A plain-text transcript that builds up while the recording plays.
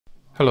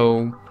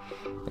Hello!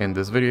 In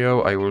this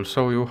video I will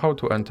show you how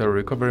to enter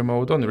recovery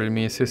mode on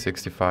Realme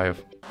C65.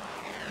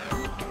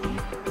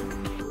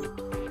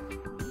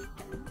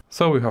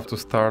 So we have to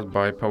start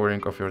by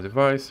powering off your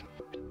device.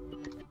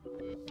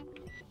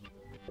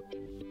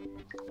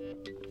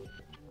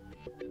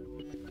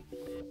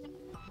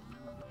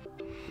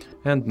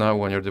 And now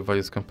when your device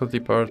is completely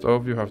powered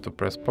off, you have to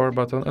press power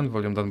button and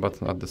volume down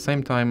button at the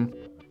same time.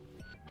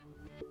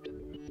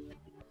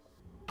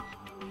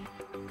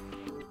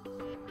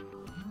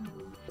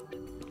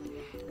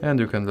 And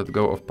you can let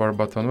go of power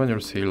button when you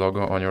see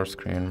logo on your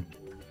screen.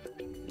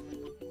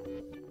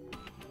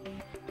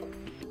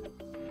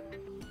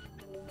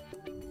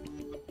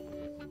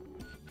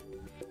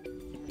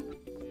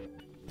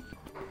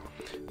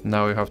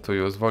 Now you have to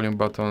use volume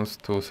buttons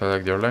to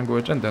select your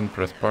language and then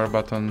press power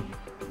button.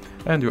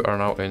 And you are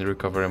now in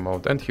recovery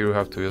mode, and here you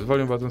have to use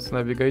volume buttons to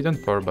navigate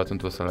and power button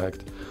to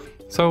select.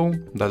 So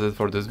that's it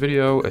for this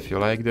video. If you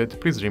liked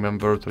it, please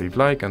remember to leave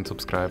like and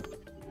subscribe.